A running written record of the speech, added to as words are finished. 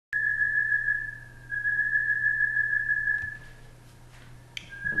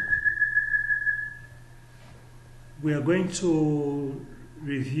We are going to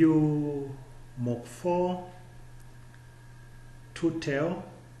review Mock 4, two-tail.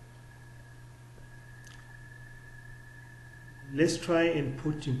 Let's try and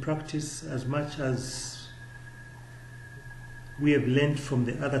put in practice as much as we have learned from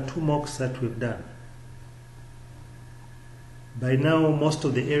the other two mocks that we've done. By now, most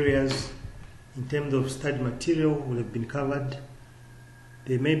of the areas in terms of study material will have been covered.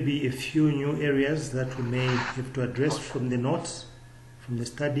 There may be a few new areas that we may have to address from the notes, from the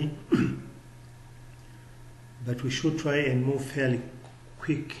study, but we should try and move fairly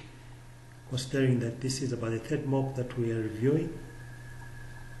quick, considering that this is about the third mock that we are reviewing.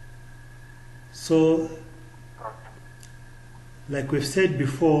 So, like we've said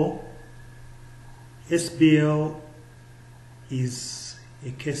before, SBL is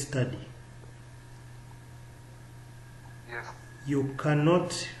a case study. Yes. You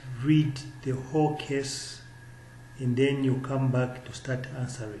cannot read the whole case and then you come back to start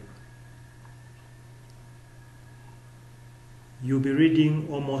answering. You'll be reading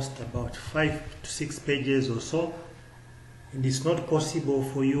almost about 5 to 6 pages or so, and it's not possible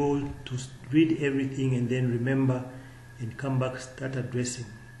for you to read everything and then remember and come back start addressing.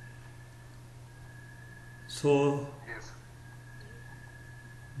 So Yes.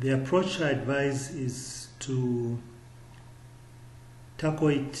 the approach I advise is to tackle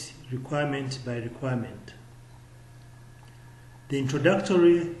it requirement by requirement. The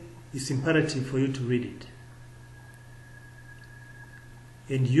introductory is imperative for you to read it.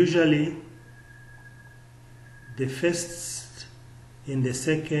 And usually the first and the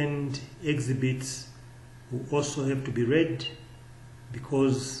second exhibits will also have to be read,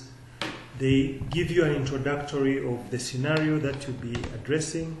 because they give you an introductory of the scenario that you'll be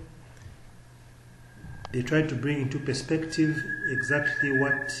addressing. They try to bring into perspective exactly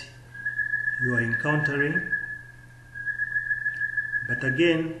what you are encountering. But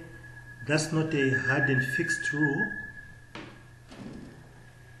again, that's not a hard and fixed rule.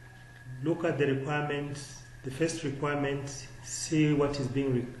 Look at the requirements, the first requirement, see what is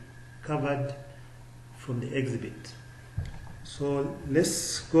being covered from the exhibit. So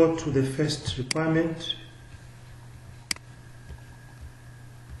let's go to the first requirement.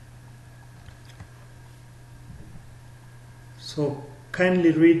 So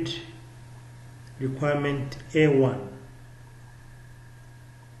kindly read requirement A1.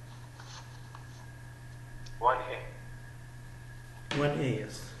 1A. 1A,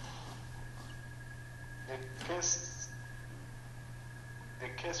 yes. The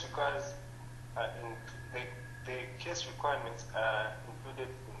case requires the case requirements are included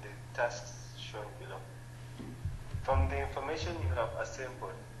in the tasks shown below. From the information you have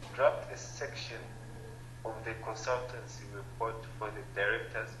assembled, draft a section of the consultancy report for the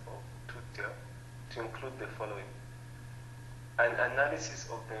directors of two-tail to include the following: an analysis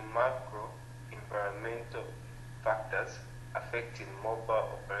of the macro environmental factors affecting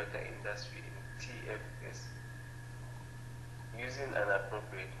mobile operator industry in TFS using an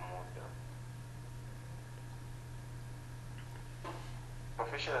appropriate model.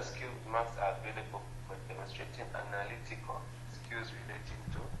 Professional skills marks are available for demonstrating analytical skills relating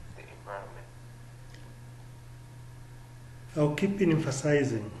to the environment. I'll keep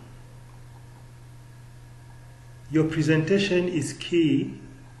emphasizing. Your presentation is key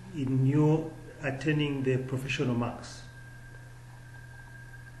in you attaining the professional marks.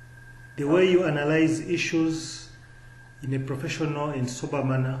 The way you analyze issues in a professional and sober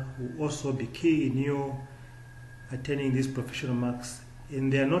manner will also be key in you attaining these professional marks.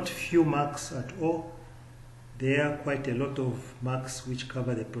 And there are not few marks at all. There are quite a lot of marks which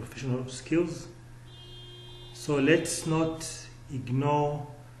cover the professional skills. So let's not ignore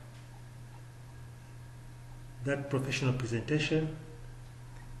that professional presentation.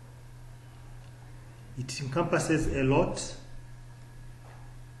 It encompasses a lot.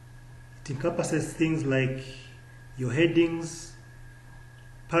 It encompasses things like your headings,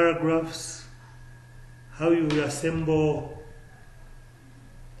 paragraphs, how you assemble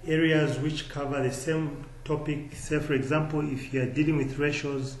areas which cover the same topic. Say, for example, if you are dealing with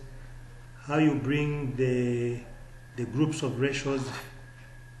ratios, how you bring the groups of ratios,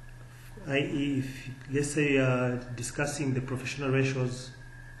 i.e., if let's say you are discussing the professional ratios,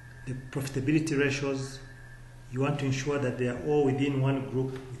 the profitability ratios, you want to ensure that they are all within one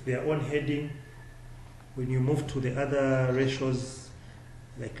group with their own heading. When you move to the other ratios,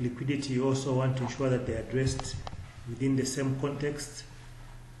 like liquidity, you also want to ensure that they are addressed within the same context.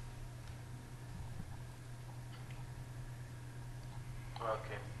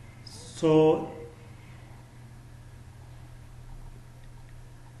 Okay. So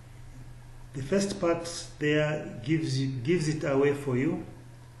The first part there gives it away for you.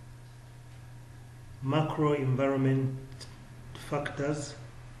 Macro environment factors.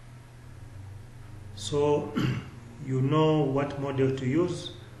 So you know what model to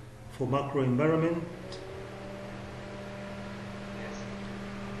use for macro environment. Yes.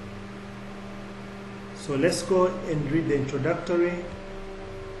 So let's go and read the introductory.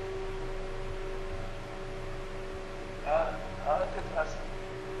 I wanted to ask, the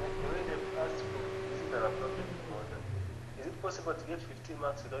way they've asked for using an appropriate model, is it possible to get 15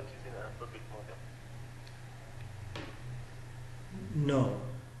 marks without using an appropriate model? No.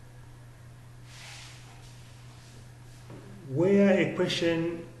 Where a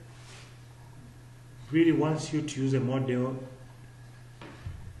question really wants you to use a model,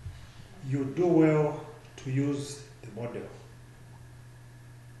 you do well to use the model.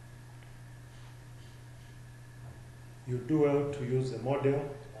 You do well to use the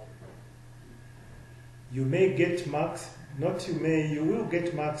model. You may get marks, not you may, you will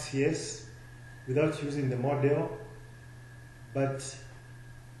get marks, yes, without using the model, but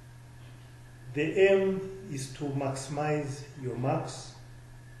the aim is to maximize your marks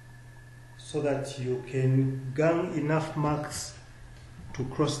so that you can gain enough marks to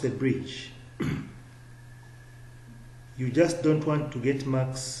cross the bridge. You just don't want to get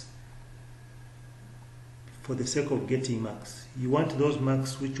marks for the sake of getting marks. You want those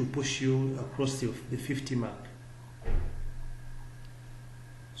marks which will push you across the 50 mark.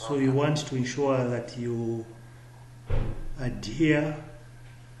 So you want to ensure that you adhere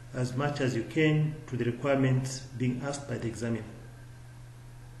as much as you can to the requirements being asked by the examiner.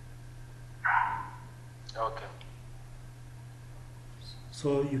 Okay.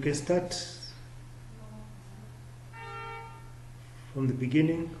 So you can start from the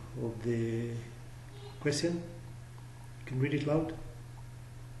beginning of the question. You can read it loud.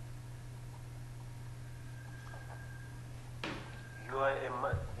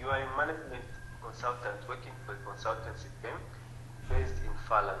 You are a management consultant working for a consultancy firm based in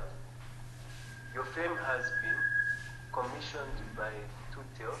Finland. Your firm has been commissioned by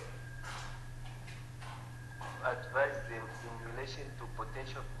Tutel to advise them in relation to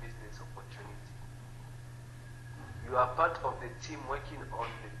potential business opportunity. You are part of the team working on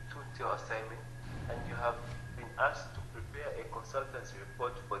the Tutel assignment, and you have been asked to prepare a consultancy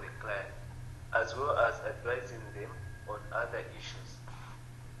report for the client, as well as advising them on other issues.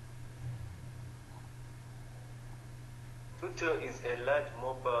 Tutel is a large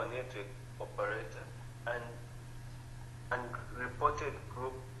mobile network operator and reported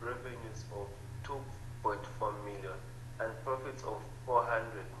group revenues of 2.4 million and profits of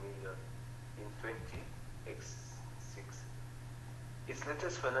 400 million in 2006. Its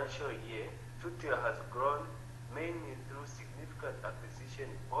latest financial year, Tutel has grown mainly through significant acquisition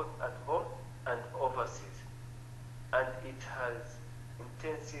both at home and overseas, and it has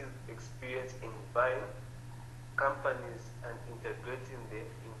intensive experience in buying companies and integrating them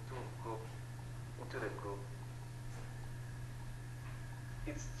into the group.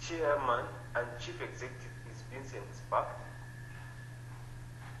 Its chairman and chief executive is Vincent Spark.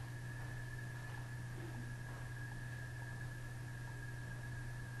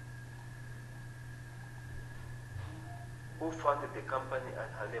 Who founded the company and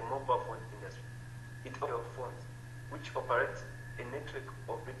had a mobile phone industry. It operates phones, which operates a network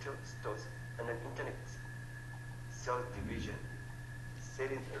of retail stores and an internet sales division,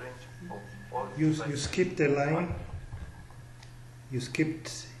 selling a range of all You skipped a line. You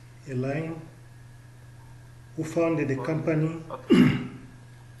skipped a line. Who founded the company? Okay.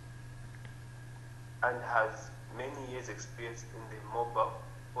 And has many years experience in the mobile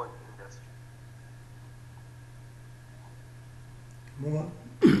phone industry. More.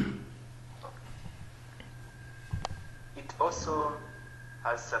 It also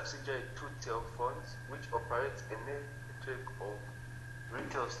has subsidiary Tutel Phones, which operates a network of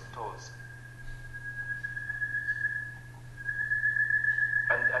retail stores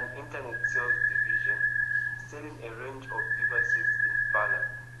and an internet sales division, selling a range of devices in Finland.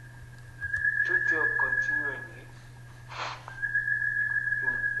 Tutel continually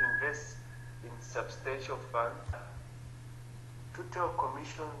invests in substantial funds. Tutel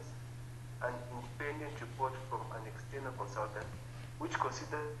commissions an independent report from an external consultant, which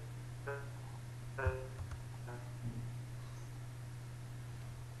considers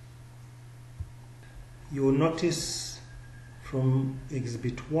You will notice from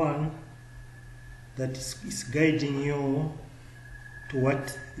Exhibit 1 that is guiding you to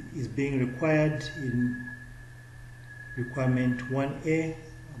what is being required in Requirement 1A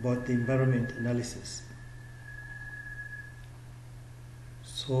about the environment analysis.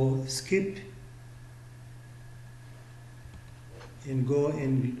 So skip and go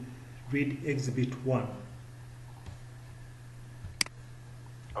and read Exhibit 1.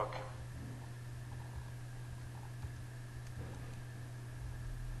 Okay.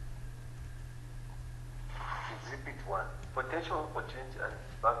 Exhibit 1. Potential for change and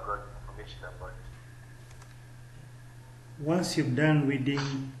background information about it. Once you've done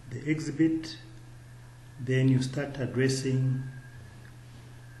reading the exhibit, then you start addressing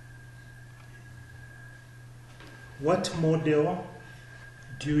what model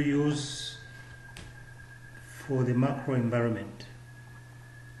do you use for the macro environment?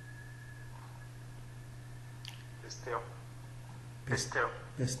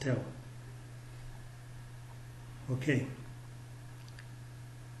 Pastel. Okay.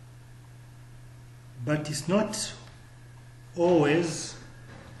 But it's not always,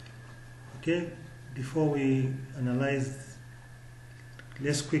 okay, before we analyze,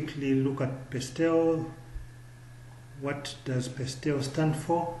 let's quickly look at pastel. What does pastel stand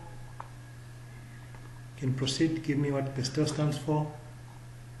for? Can proceed, give me what pastel stands for.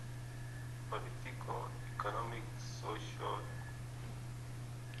 Political, economic, social,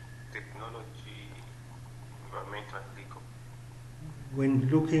 technology, environmental, and legal. When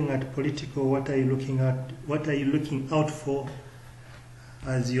looking at political, what are you looking at? What are you looking out for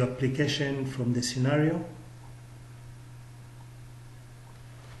as your application from the scenario?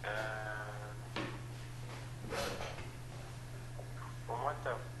 From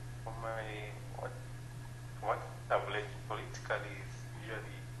what I've learned, politically is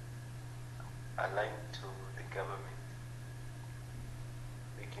usually aligned to the government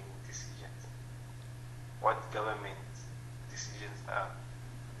making decisions. What government decisions are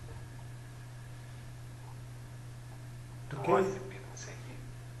towards the business idea.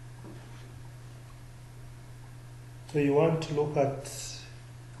 So you want to look at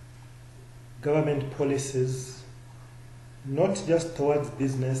government policies, not just towards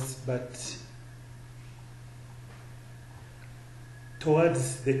business, but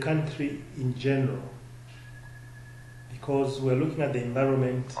towards the country in general. Because we're looking at the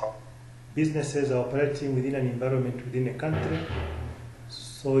environment, businesses are operating within an environment within a country.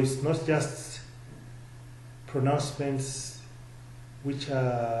 So it's not just pronouncements which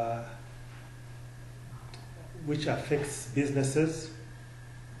affects businesses,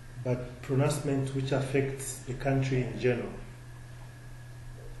 but pronouncements which affects the country in general.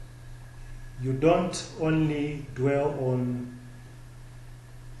 You don't only dwell on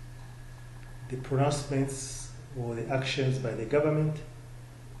the pronouncements or the actions by the government.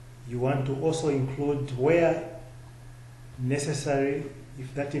 You want to also include, where necessary,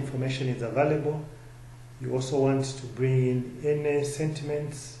 if that information is available, you also want to bring in any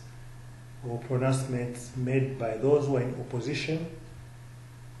sentiments or pronouncements made by those who are in opposition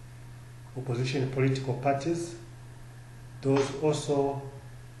political parties. Those also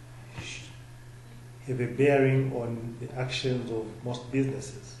have a bearing on the actions of most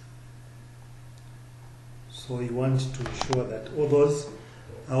businesses. So you want to ensure that all those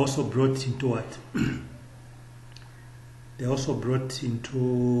are also brought into what? They're also brought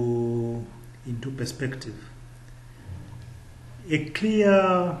into perspective. A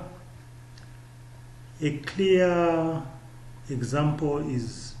clear example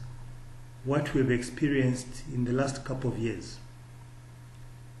is what we've experienced in the last couple of years,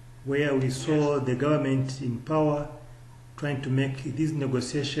 where we saw the government in power trying to make these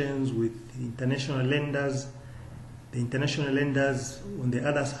negotiations with international lenders, the international lenders on the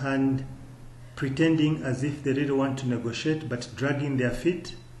other hand pretending as if they really want to negotiate but dragging their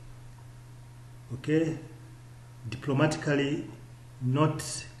feet, okay, diplomatically not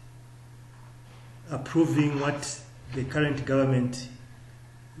approving what the current government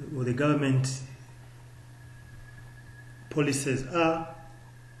or the government policies are,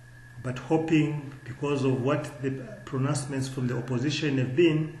 but hoping, because of what the pronouncements from the opposition have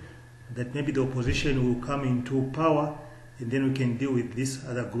been, that maybe the opposition will come into power and then we can deal with this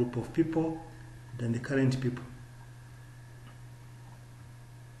other group of people than the current people.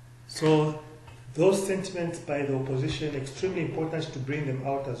 So those sentiments by the opposition, extremely important to bring them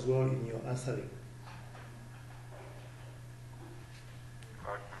out as well in your answering.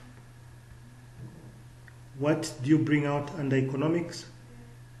 What do you bring out under economics?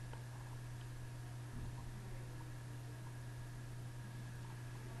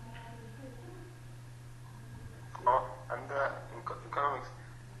 Under economics,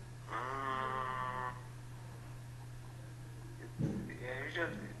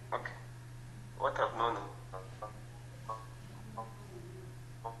 usually, okay, what I've known,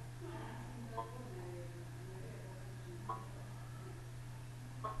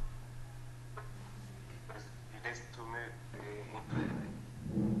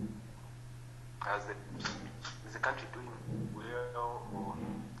 is the country doing well, or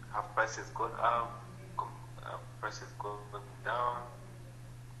have prices gone up, prices gone down?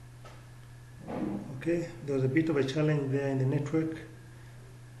 Okay, there was a bit of a challenge there in the network.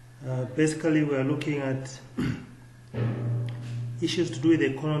 Basically, we are looking at issues to do with the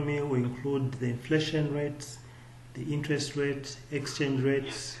economy. We include the inflation rates, the interest rate, exchange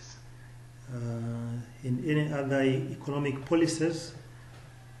rates, and any other economic policies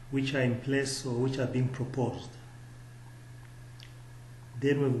which are in place or which are being proposed.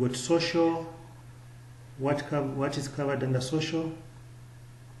 Then we've got social. What is covered under social?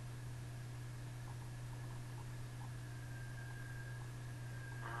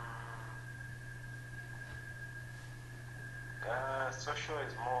 Social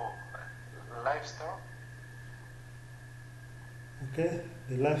is more lifestyle. Okay,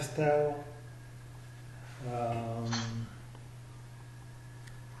 the lifestyle.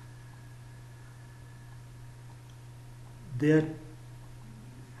 There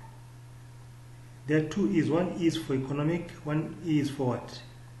are two E's. One is for economic, one is for what?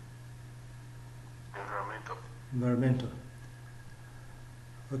 Environmental.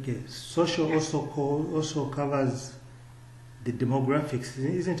 Okay, social also covers the demographics,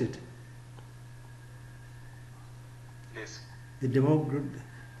 isn't it? Yes.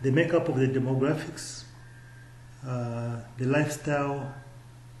 The makeup of the demographics, the lifestyle,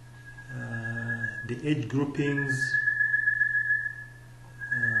 the age groupings,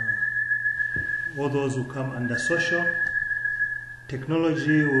 all those will come under social.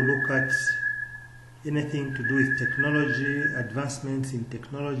 Technology will look at anything to do with technology, advancements in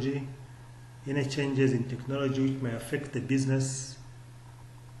technology, any changes in technology which may affect the business.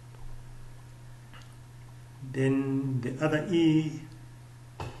 Then the other E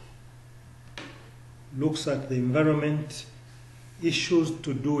looks at the environment, issues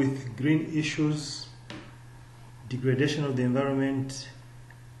to do with green issues, degradation of the environment,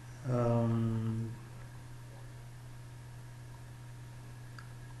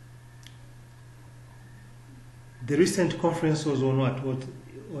 the recent conference was on what?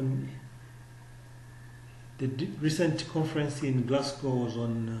 On the recent conference in Glasgow was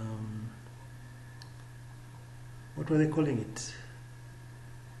on what were they calling it?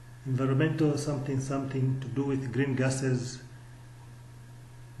 Environmental something to do with green gases.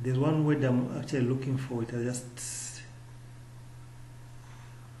 There's one word I'm actually looking for. It I just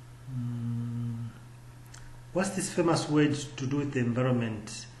what's this famous word to do with the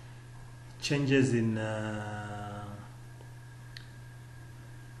environment? Changes in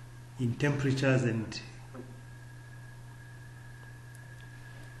temperatures and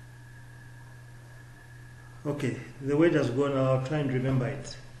okay, the word has gone. I'll try and remember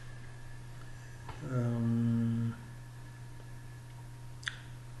it.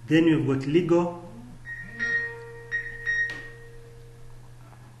 Then you've got legal,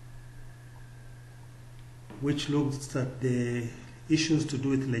 which looks at the issues to do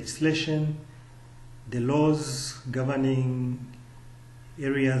with legislation, the laws governing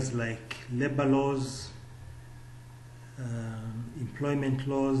areas like labor laws, employment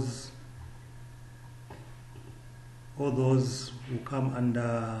laws. All those will come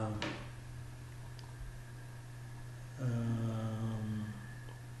under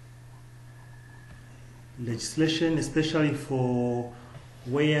legislation, especially for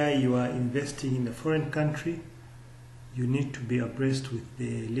where you are investing in a foreign country. You need to be abreast with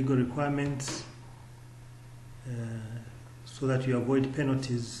the legal requirements so that you avoid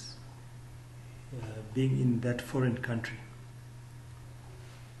penalties being in that foreign country.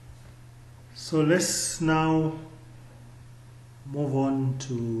 So let's now move on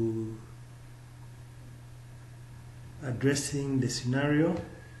to addressing the scenario.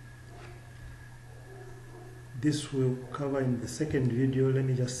 This will cover in the second video. Let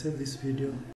me just save this video.